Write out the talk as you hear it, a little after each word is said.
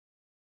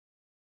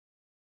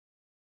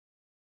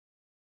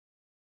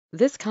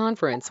This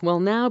conference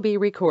will now be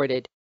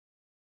recorded.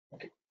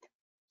 Okay.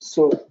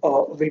 So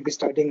we'll be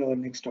starting our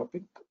next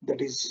topic,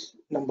 that is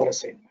number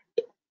assignment.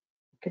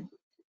 Okay.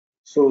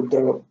 So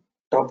the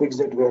topics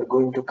that we are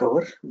going to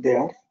cover,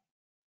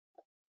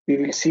 we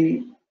will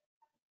see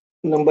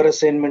number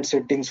assignment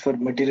settings for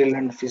material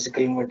and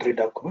physical inventory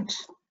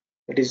documents.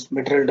 That is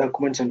material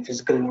documents and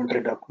physical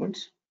inventory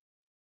documents.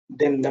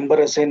 Then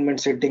number assignment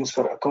settings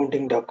for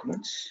accounting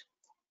documents.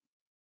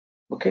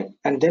 Okay.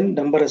 And then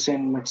number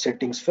assignment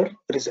settings for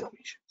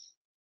reservations.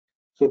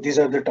 So these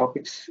are the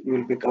topics we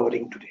will be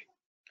covering today.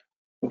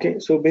 Okay,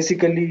 so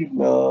basically,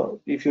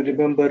 if you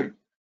remember,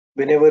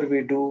 whenever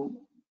we do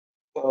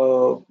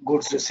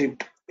goods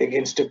receipt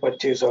against a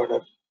purchase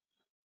order,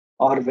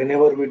 or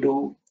whenever we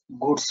do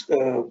goods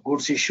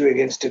issue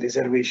against a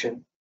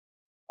reservation,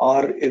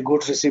 or a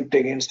goods receipt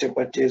against a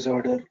purchase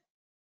order,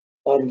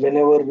 or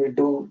whenever we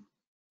do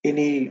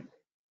any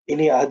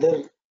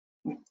other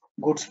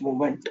goods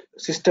movement,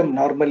 system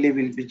normally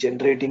will be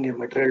generating a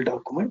material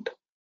document,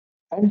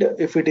 and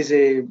if it is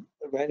a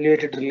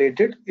valuated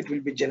related, it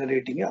will be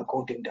generating a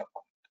accounting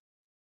document.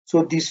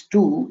 So these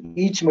two,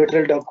 each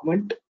material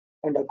document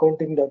and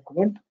accounting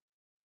document,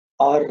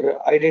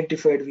 are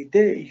identified with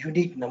a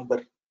unique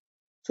number.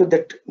 So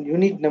that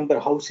unique number,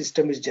 how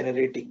system is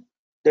generating,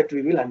 that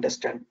we will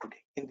understand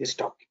today in this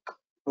topic.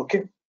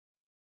 Okay.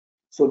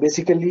 So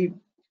basically,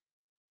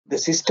 the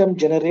system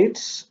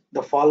generates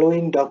the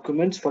following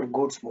documents for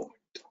goods movement: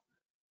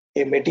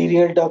 a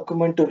material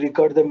document to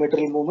record the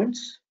material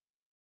movements,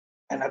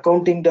 an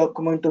accounting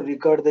document to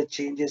record the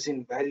changes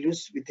in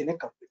values within a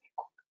company.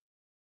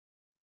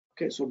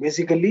 Okay. So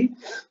basically,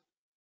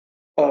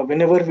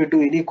 whenever we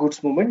do any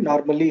goods movement,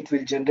 normally it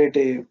will generate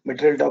a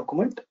material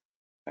document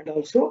and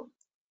also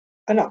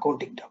an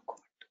accounting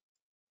document.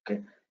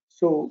 Okay,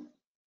 so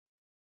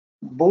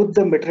both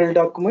the material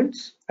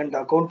documents and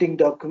the accounting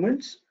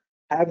documents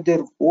have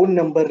their own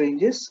number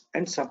ranges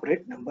and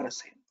separate number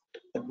assignment.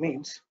 That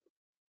means,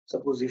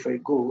 suppose if I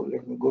go,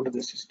 let me go to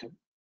the system.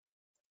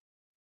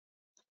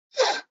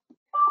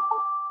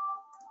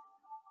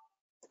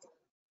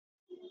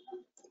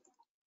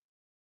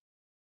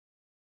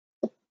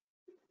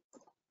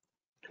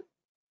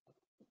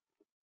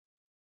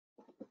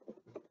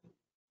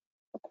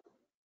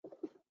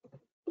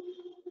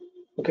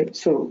 Okay,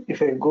 so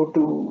if I go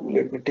to,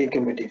 let me take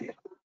a material.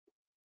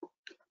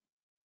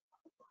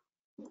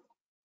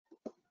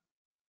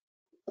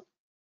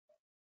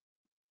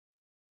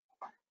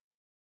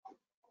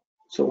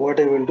 So what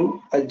I will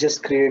do, I'll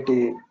just create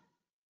a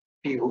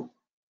PO,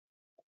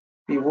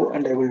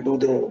 and I will do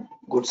the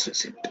goods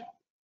receipt.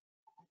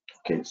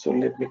 Okay, so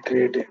let me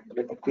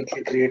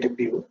quickly create a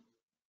PO.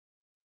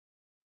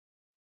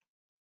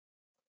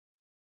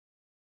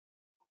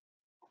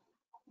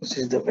 This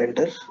is the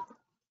vendor.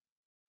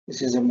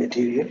 This is a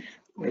material.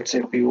 Let's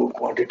say PO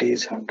quantity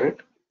is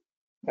 100,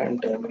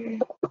 and I will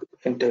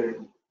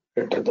enter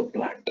the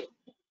plant.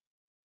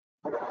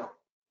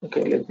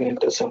 Okay, let me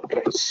enter some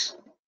price.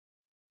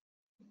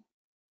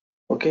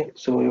 Okay,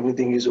 so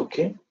everything is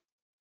okay.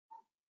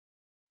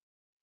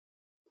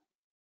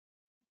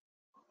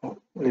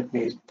 Let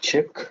me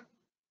check.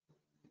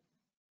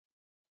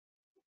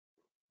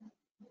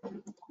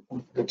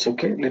 That's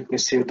okay. Let me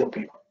save the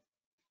PO.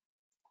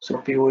 So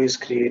PO is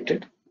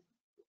created.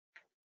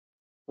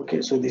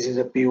 Okay, so this is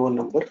a PO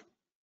number.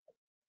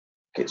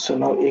 Okay, so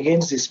now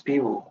against this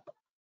PO,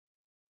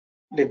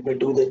 let me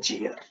do the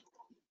GR,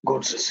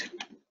 goods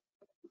receipt.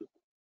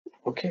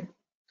 Okay,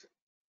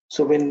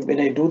 so when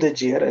I do the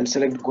GR, I'll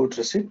select goods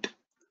receipt,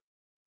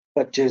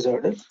 purchase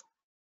order.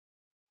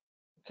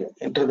 Okay,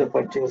 enter the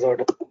purchase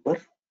order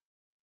number.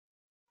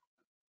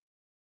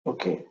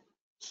 Okay,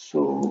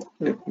 so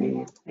let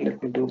me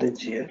do the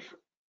GR.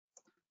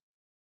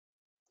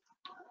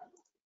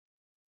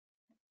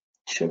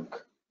 Check.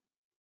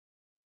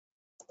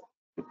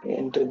 Let me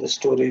enter the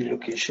storage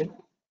location.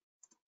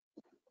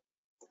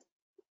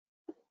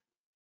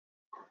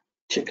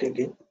 Check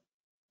again.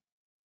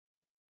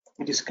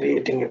 It is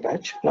creating a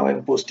batch. Now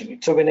I'm posting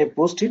it. So when I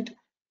post it,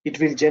 it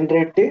will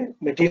generate a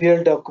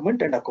material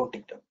document and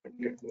accounting document.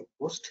 Let me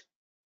post.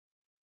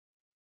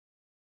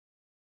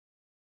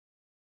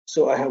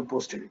 So I have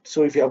posted it.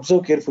 So if you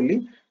observe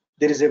carefully,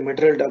 there is a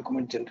material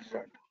document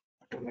generated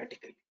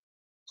automatically.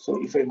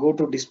 So if I go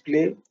to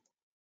display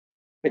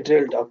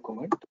material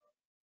document,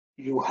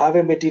 you have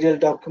a material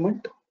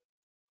document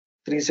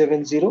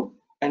 370,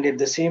 and at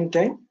the same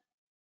time,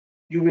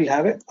 you will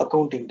have an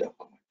accounting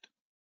document.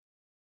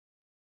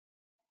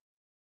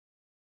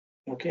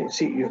 Okay,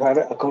 see, you have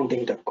an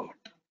accounting document.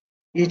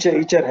 Each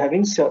are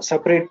having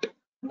separate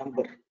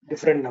number,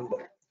 different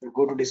number. You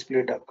go to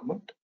display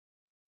document.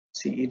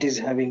 See, it is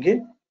having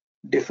a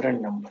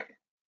different number.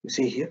 You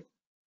see here,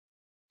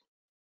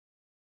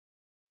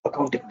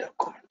 accounting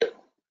document.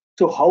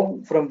 So how,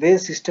 from where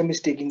system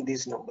is taking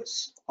these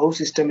numbers? How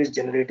system is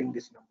generating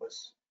these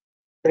numbers?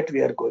 That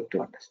we are going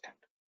to understand.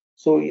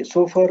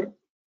 So far,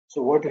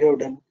 so what we have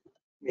done,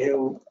 we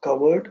have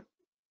covered.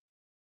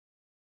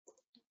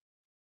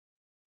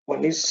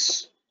 One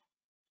is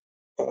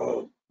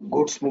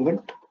goods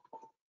movement.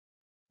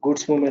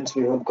 Goods movements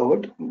we have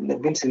covered.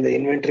 That means in the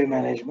inventory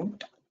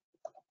management,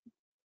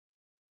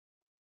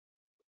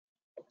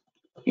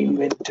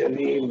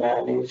 inventory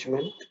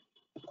management,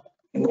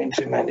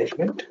 inventory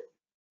management,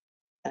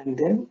 and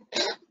then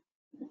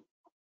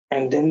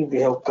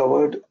we have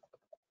covered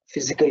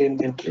physical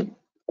inventory,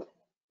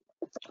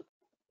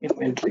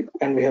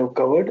 and we have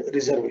covered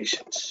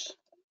reservations,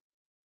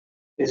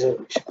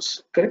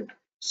 correct?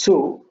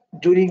 So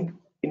during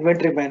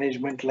inventory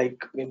management,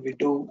 like when we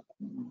do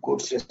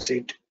goods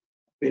receipt,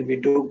 when we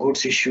do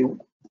goods issue,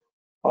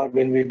 or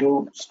when we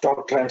do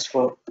stock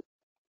transfer,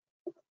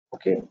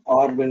 okay,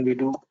 or when we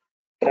do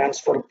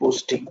transfer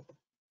posting,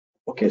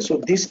 okay, so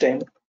this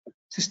time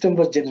system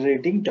was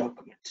generating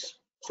documents.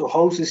 So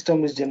how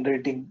system is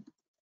generating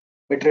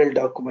material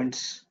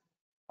documents,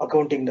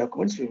 accounting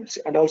documents, we will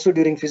see. And also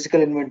during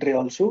physical inventory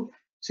also,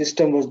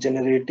 system was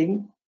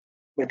generating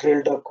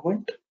material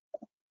document,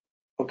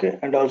 okay,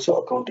 and also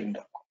accounting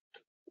document.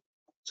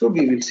 So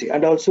we will see.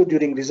 And also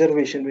during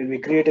reservation, when we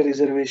create a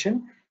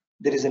reservation,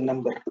 there is a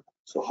number.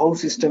 So how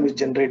system is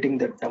generating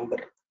that number,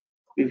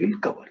 we will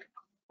cover.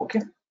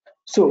 Okay.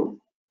 So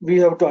we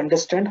have to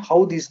understand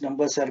how these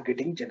numbers are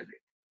getting generated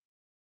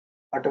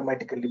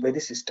automatically by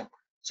the system.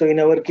 So in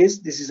our case,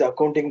 this is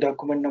accounting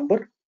document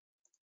number.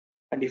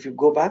 And if you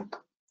go back,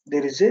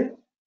 this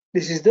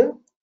is the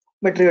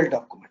material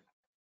document.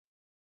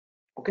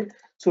 Okay.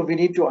 So we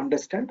need to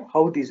understand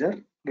how these are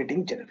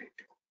getting generated.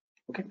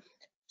 Okay.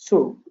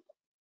 So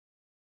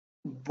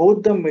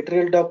both the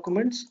material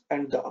documents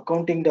and the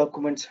accounting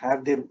documents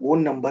have their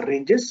own number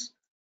ranges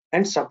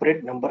and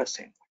separate number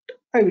assignment.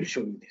 I will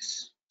show you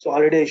this. So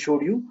already I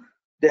showed you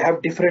they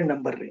have different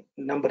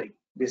numbering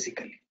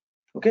basically.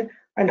 Okay,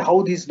 and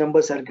how these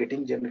numbers are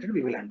getting generated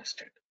we will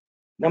understand.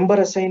 Number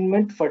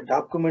assignment for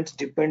documents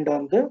depend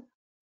on the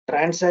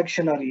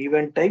transaction or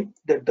event type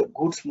that the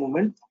goods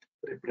movement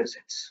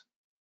represents.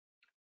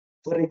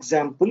 For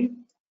example,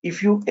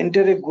 if you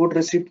enter a good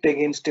receipt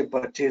against a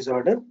purchase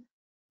order,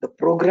 the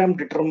program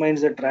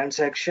determines the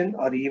transaction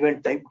or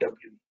event type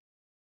W.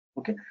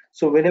 Okay,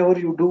 so whenever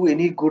you do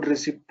any good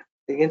receipt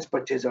against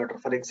purchase order,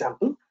 for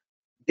example,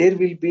 there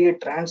will be a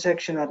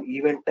transaction or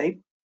event type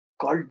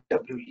called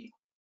WE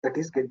that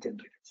is get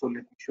generated. So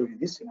let me show you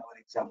this in our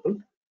example.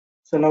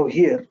 So now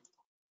here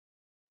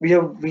we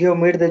have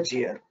made the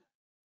GR.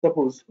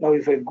 Suppose now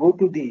if I go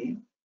to the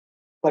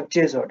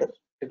purchase order,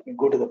 let me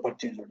go to the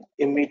purchase order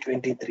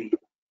ME23.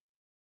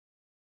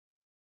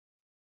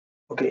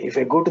 Okay, if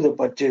I go to the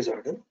purchase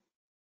order,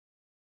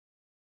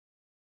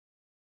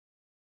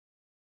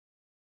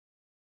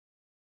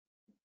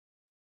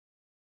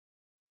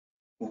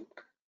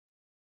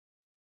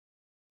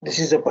 this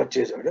is a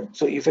purchase order.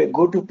 So if I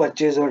go to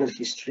purchase order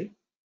history,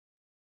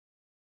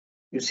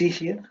 you see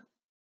here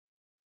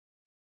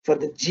for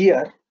the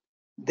GR,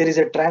 there is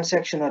a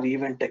transaction or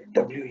event type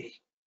WE.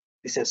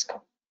 This has come.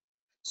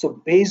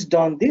 So based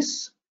on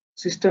this,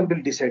 system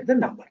will decide the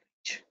number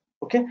range.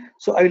 Okay,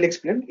 so I will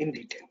explain in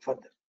detail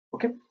further.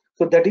 Okay,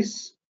 so that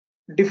is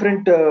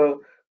different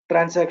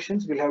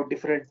transactions will have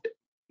different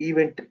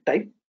event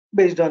type.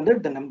 Based on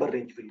that, the number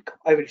range will come.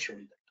 I will show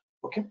you that.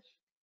 Okay,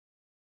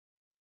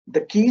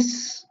 the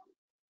keys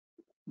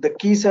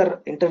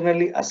are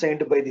internally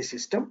assigned by the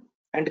system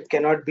and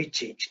cannot be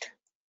changed.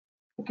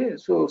 Okay,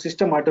 so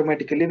system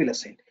automatically will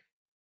assign.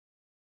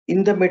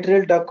 In the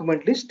material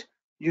document list,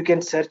 you can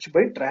search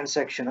by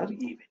transaction or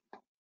event.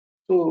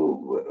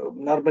 So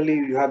normally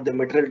you have the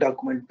material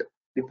document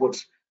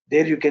reports.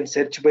 There you can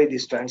search by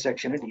this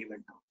transaction and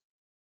event.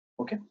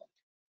 Okay.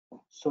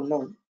 So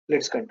now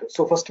let's continue.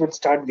 So first we'll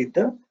start with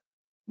the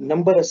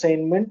number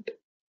assignment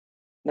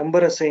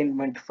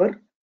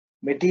for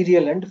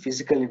material and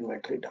physical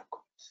inventory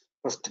documents.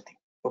 First thing.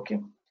 Okay.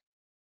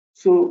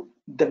 So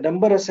the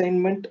number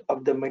assignment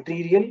of the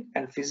material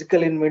and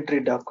physical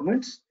inventory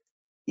documents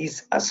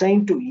is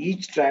assigned to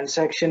each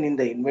transaction in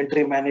the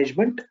inventory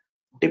management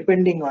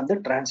depending on the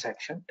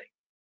transaction type.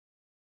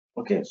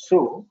 Okay,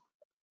 so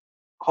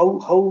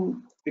how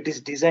it is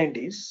designed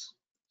is,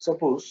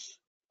 suppose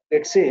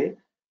let's say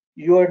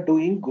you are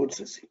doing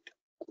goods receipt.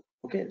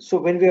 Okay, so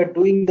when we are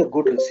doing the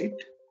good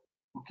receipt,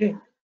 okay,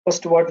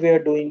 first what we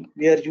are doing,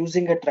 we are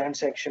using a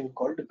transaction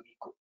called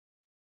Migo.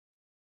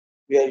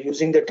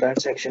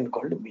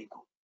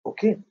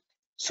 Okay,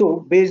 so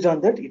based on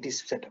that it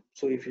is set up.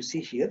 So if you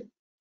see here,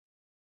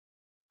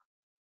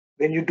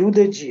 when you do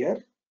the GR,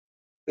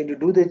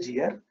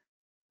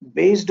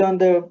 based on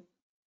the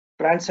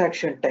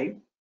transaction type,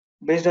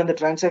 based on the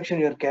transaction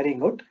you are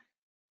carrying out,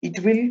 it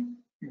will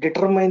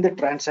determine the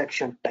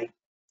transaction type,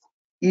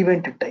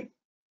 event type.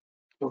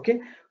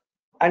 Okay,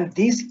 and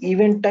these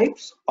event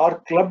types are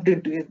clubbed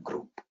into a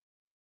group,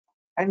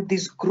 and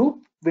this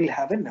group will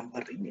have a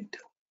number range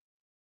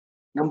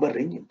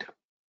interim.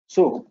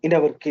 So in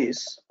our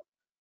case,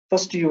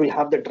 first you will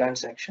have the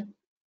transaction.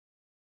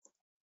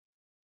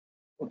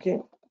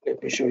 Okay,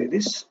 let me show you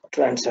this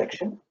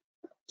transaction.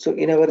 So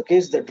in our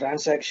case, the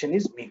transaction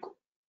is Migo.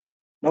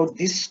 Now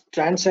this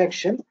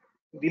transaction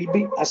will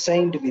be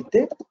assigned with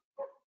a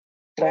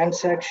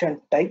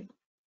transaction type